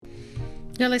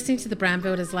You're listening to the Brand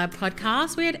Builders Lab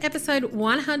podcast. We're at episode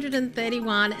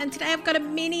 131, and today I've got a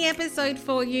mini episode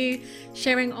for you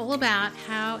sharing all about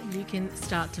how you can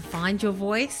start to find your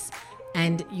voice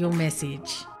and your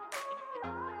message.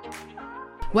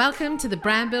 Welcome to the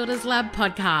Brand Builders Lab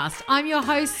podcast. I'm your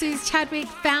host, Suze Chadwick,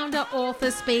 founder,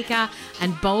 author, speaker,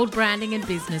 and bold branding and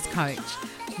business coach.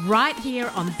 Right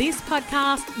here on this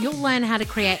podcast, you'll learn how to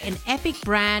create an epic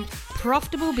brand,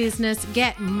 profitable business,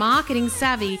 get marketing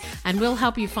savvy, and we'll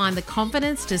help you find the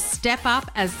confidence to step up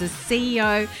as the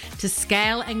CEO to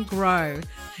scale and grow.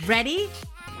 Ready?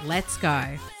 Let's go.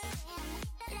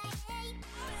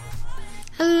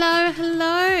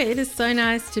 Hello. It is so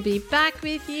nice to be back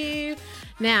with you.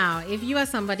 Now, if you are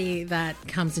somebody that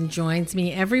comes and joins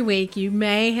me every week, you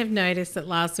may have noticed that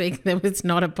last week there was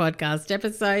not a podcast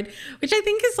episode, which I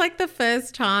think is like the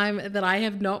first time that I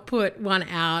have not put one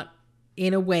out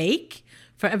in a week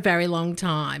for a very long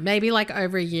time, maybe like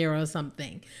over a year or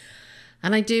something.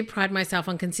 And I do pride myself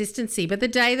on consistency. But the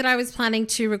day that I was planning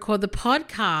to record the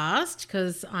podcast,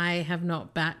 because I have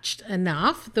not batched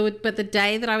enough, but the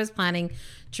day that I was planning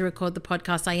to record the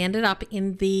podcast, I ended up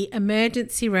in the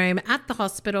emergency room at the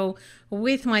hospital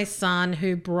with my son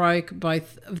who broke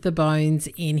both of the bones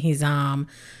in his arm.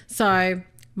 So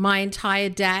my entire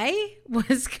day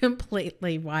was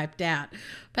completely wiped out.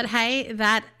 But hey,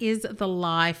 that is the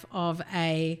life of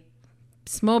a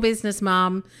small business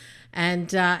mum.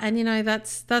 And you know,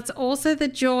 that's also the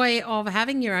joy of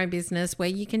having your own business, where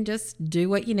you can just do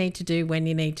what you need to do when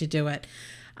you need to do it,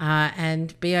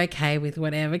 and be okay with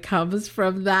whatever comes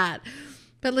from that.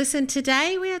 But listen,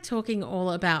 today we are talking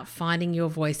all about finding your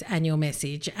voice and your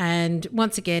message. And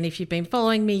once again, if you've been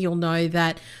following me, you'll know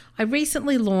that I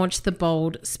recently launched the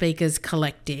Bold Speakers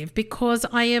Collective because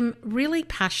I am really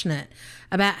passionate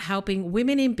about helping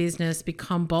women in business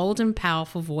become bold and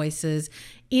powerful voices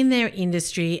in their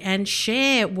industry and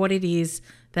share what it is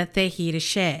that they're here to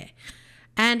share.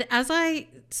 And as I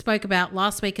spoke about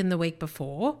last week and the week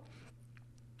before,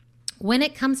 when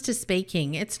it comes to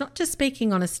speaking, it's not just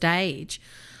speaking on a stage.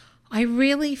 I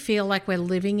really feel like we're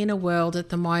living in a world at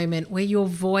the moment where your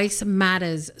voice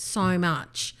matters so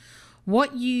much.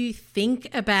 What you think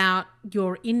about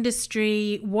your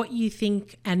industry, what you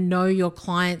think and know your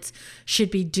clients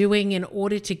should be doing in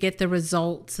order to get the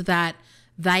results that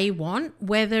they want,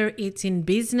 whether it's in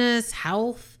business,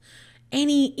 health,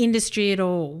 any industry at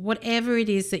all, whatever it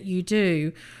is that you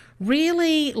do,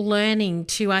 really learning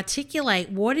to articulate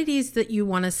what it is that you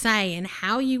want to say and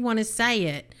how you want to say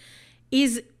it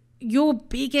is your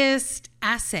biggest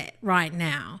asset right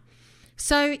now.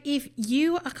 So if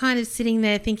you are kind of sitting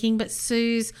there thinking, but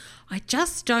Suze, I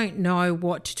just don't know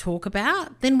what to talk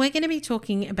about, then we're going to be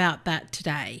talking about that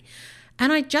today.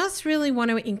 And I just really want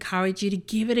to encourage you to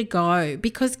give it a go,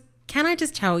 because can I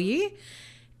just tell you,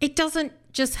 it doesn't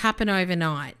just happen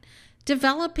overnight.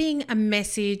 Developing a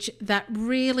message that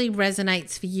really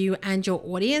resonates for you and your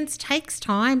audience takes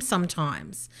time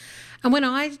sometimes. And when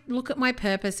I look at my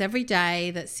purpose every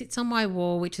day that sits on my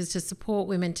wall, which is to support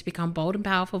women to become bold and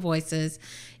powerful voices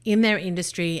in their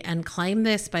industry and claim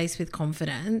their space with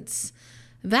confidence,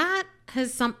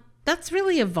 that's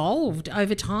really evolved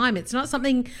over time. It's not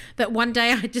something that one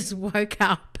day I just woke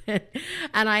up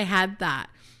and I had that.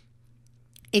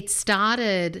 It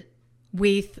started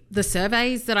with the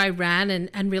surveys that I ran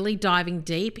and really diving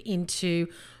deep into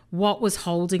what was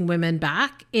holding women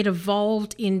back. It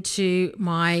evolved into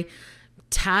my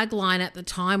tagline at the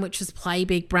time, which was Play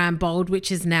Big, Brand Bold, which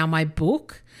is now my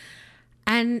book.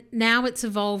 And now it's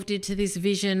evolved into this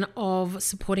vision of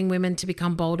supporting women to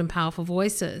become bold and powerful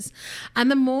voices. And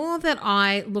the more that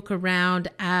I look around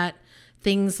at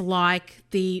things like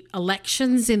the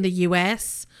elections in the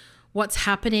US, what's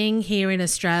happening here in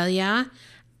Australia,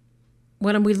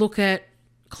 when we look at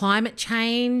climate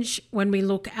change, when we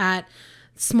look at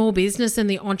small business and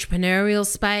the entrepreneurial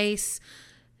space,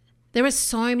 there are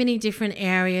so many different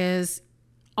areas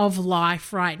of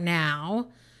life right now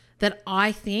that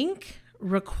I think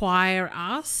require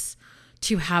us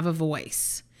to have a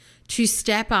voice, to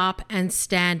step up and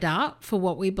stand up for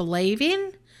what we believe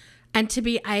in, and to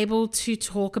be able to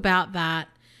talk about that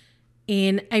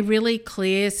in a really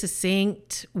clear,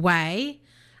 succinct way.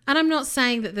 And I'm not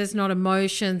saying that there's not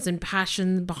emotions and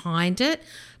passion behind it,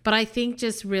 but I think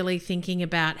just really thinking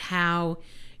about how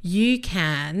you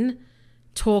can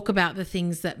talk about the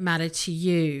things that matter to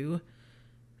you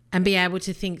and be able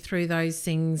to think through those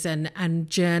things and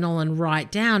journal and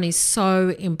write down is so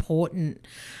important.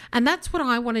 And that's what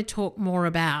I want to talk more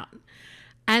about.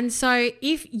 And so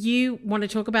if you want to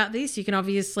talk about this, you can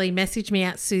obviously message me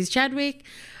at Suze Chadwick.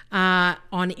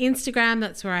 On Instagram,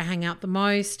 that's where I hang out the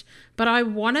most. But I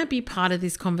want to be part of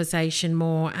this conversation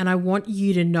more, and I want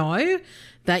you to know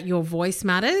that your voice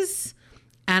matters,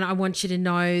 and I want you to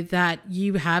know that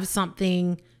you have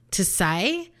something to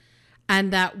say,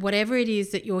 and that whatever it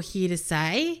is that you're here to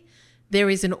say, there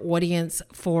is an audience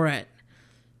for it.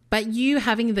 But you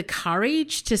having the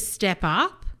courage to step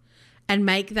up and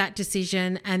make that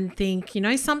decision and think, you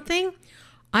know something,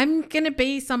 I'm going to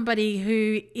be somebody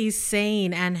who is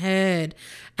seen and heard,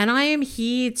 and I am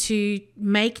here to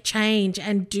make change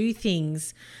and do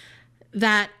things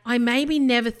that I maybe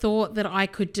never thought that I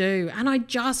could do. And I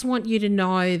just want you to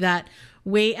know that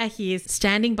we are here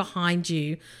standing behind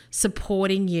you,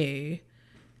 supporting you,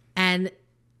 and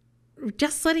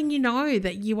just letting you know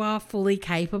that you are fully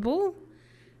capable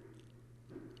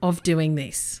of doing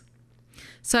this.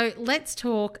 So let's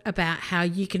talk about how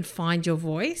you can find your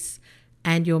voice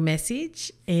and your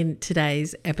message in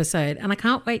today's episode. And I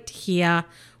can't wait to hear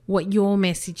what your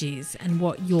message is and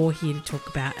what you're here to talk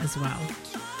about as well.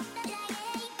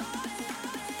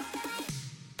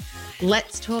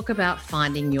 Let's talk about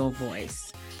finding your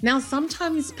voice. Now,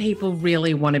 sometimes people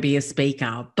really want to be a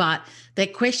speaker, but their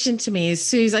question to me is,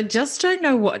 Suze, I just don't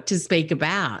know what to speak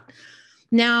about.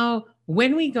 Now,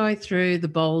 when we go through the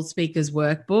Bold Speakers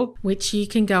Workbook, which you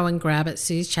can go and grab at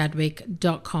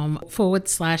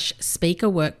suzechadwick.com/speaker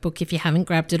workbook if you haven't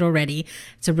grabbed it already,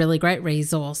 it's a really great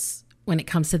resource when it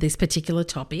comes to this particular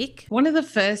topic. One of the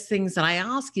first things that I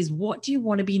ask is, what do you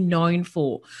want to be known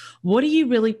for? What are you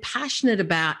really passionate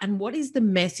about? And what is the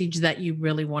message that you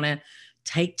really want to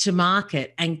take to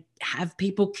market and have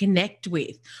people connect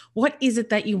with? What is it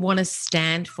that you want to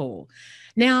stand for?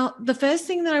 Now, the first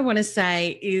thing that I want to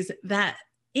say is that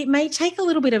it may take a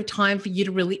little bit of time for you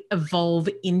to really evolve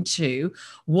into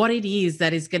what it is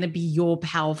that is going to be your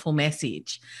powerful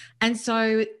message. And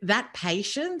so that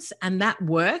patience and that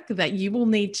work that you will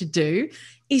need to do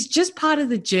is just part of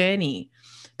the journey.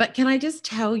 But can I just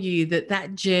tell you that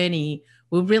that journey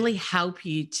will really help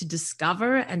you to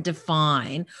discover and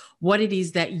define what it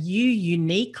is that you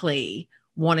uniquely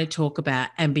want to talk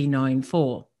about and be known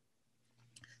for.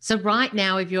 So right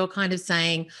now, if you're kind of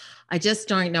saying, I just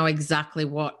don't know exactly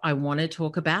what I want to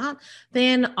talk about,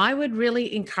 then I would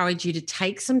really encourage you to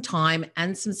take some time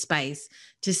and some space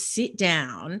to sit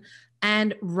down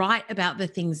and write about the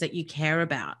things that you care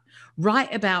about.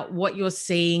 Write about what you're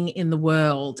seeing in the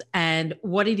world and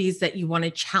what it is that you want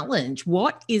to challenge.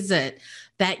 What is it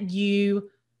that you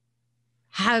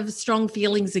have strong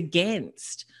feelings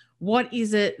against? What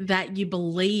is it that you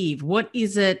believe? What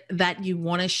is it that you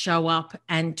want to show up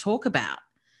and talk about?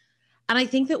 And I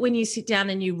think that when you sit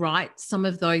down and you write some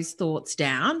of those thoughts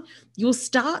down, you'll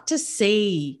start to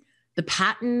see the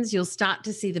patterns, you'll start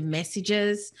to see the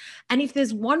messages. And if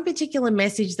there's one particular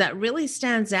message that really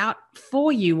stands out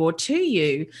for you or to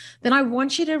you, then I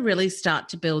want you to really start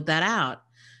to build that out.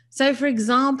 So for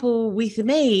example, with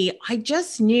me, I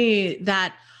just knew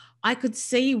that I could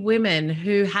see women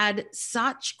who had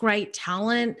such great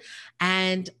talent,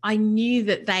 and I knew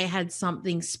that they had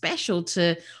something special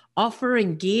to offer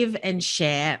and give and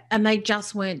share, and they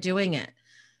just weren't doing it.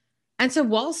 And so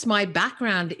whilst my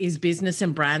background is business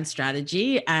and brand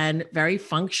strategy and very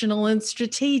functional and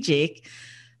strategic,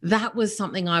 that was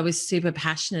something I was super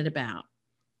passionate about.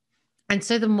 And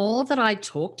so the more that I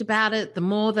talked about it, the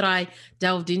more that I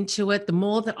delved into it, the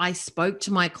more that I spoke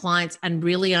to my clients and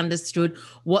really understood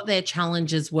what their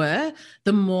challenges were,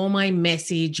 the more my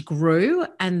message grew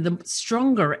and the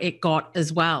stronger it got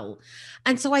as well.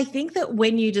 And so I think that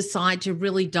when you decide to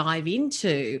really dive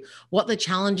into what the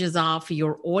challenges are for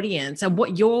your audience and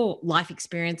what your life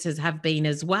experiences have been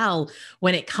as well,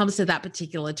 when it comes to that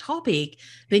particular topic,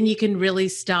 then you can really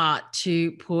start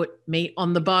to put meat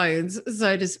on the bones,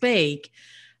 so to speak,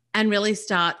 and really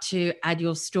start to add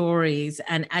your stories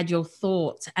and add your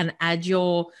thoughts and add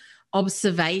your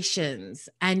observations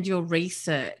and your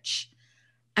research.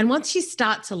 And once you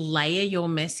start to layer your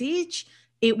message,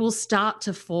 it will start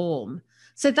to form.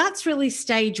 So that's really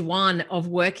stage one of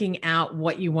working out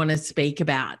what you want to speak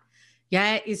about.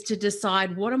 Yeah, is to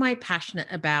decide, what am I passionate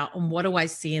about and what do I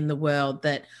see in the world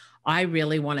that I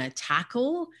really want to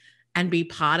tackle and be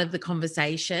part of the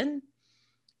conversation?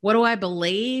 What do I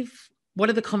believe?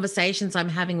 What are the conversations I'm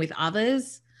having with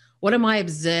others? What am I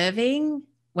observing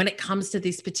when it comes to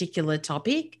this particular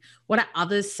topic? What are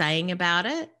others saying about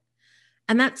it?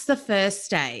 And that's the first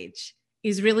stage,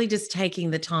 is really just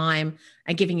taking the time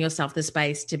and giving yourself the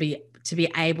space to be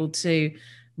able to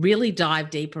really dive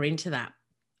deeper into that.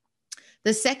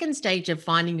 The second stage of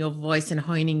finding your voice and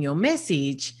honing your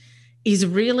message is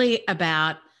really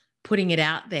about putting it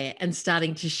out there and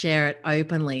starting to share it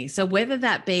openly. So whether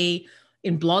that be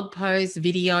in blog posts,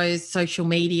 videos, social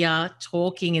media,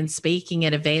 talking and speaking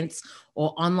at events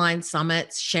or online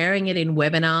summits, sharing it in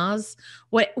webinars,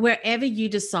 wherever you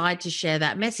decide to share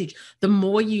that message, the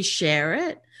more you share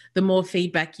it, the more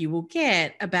feedback you will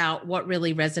get about what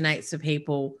really resonates with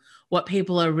people, what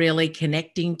people are really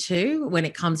connecting to when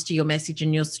it comes to your message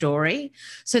and your story,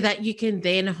 so that you can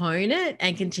then hone it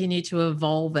and continue to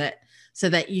evolve it so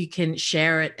that you can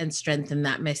share it and strengthen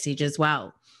that message as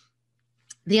well.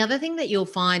 The other thing that you'll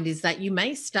find is that you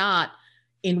may start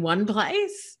in one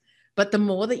place, but the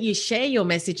more that you share your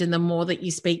message and the more that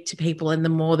you speak to people and the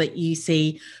more that you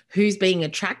see who's being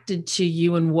attracted to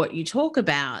you and what you talk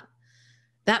about,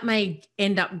 that may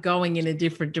end up going in a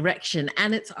different direction.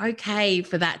 And it's okay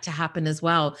for that to happen as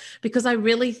well, because I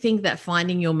really think that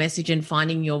finding your message and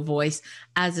finding your voice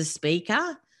as a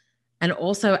speaker and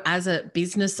also as a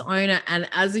business owner and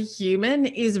as a human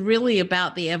is really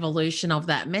about the evolution of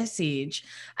that message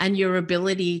and your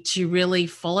ability to really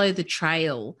follow the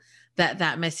trail that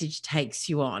that message takes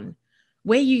you on.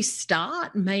 Where you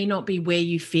start may not be where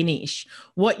you finish.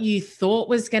 What you thought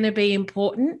was going to be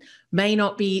important may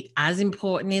not be as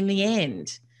important in the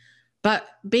end. But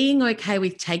being okay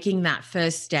with taking that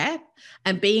first step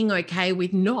and being okay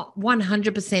with not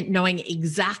 100% knowing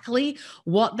exactly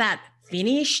what that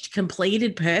finished,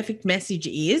 completed, perfect message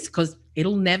is, because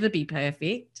it'll never be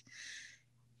perfect,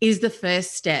 is the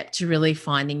first step to really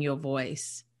finding your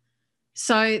voice.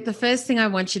 So the first thing I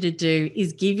want you to do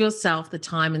is give yourself the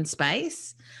time and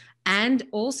space and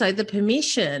also the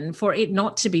permission for it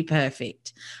not to be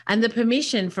perfect and the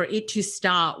permission for it to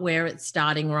start where it's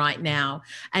starting right now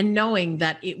and knowing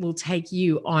that it will take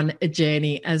you on a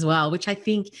journey as well, which I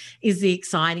think is the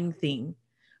exciting thing.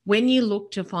 When you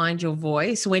look to find your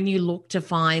voice, when you look to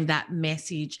find that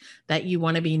message that you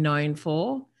want to be known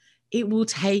for, it will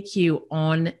take you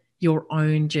on your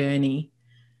own journey.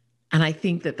 And I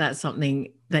think that that's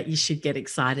something that you should get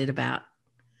excited about.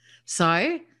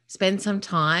 So spend some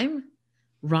time,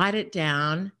 write it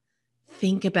down,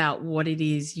 think about what it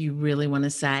is you really want to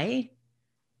say,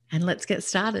 and let's get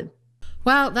started.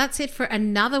 Well, that's it for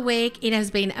another week. It has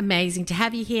been amazing to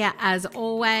have you here as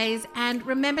always. And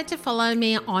remember to follow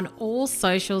me on all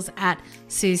socials at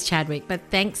Suze Chadwick. But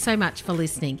thanks so much for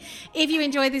listening. If you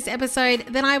enjoyed this episode,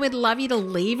 then I would love you to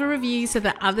leave a review so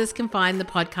that others can find the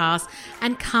podcast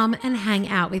and come and hang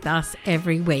out with us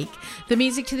every week. The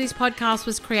music to this podcast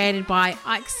was created by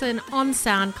Ixon on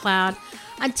SoundCloud.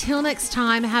 Until next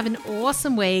time, have an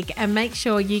awesome week and make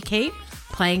sure you keep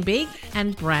playing big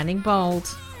and branding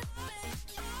bold.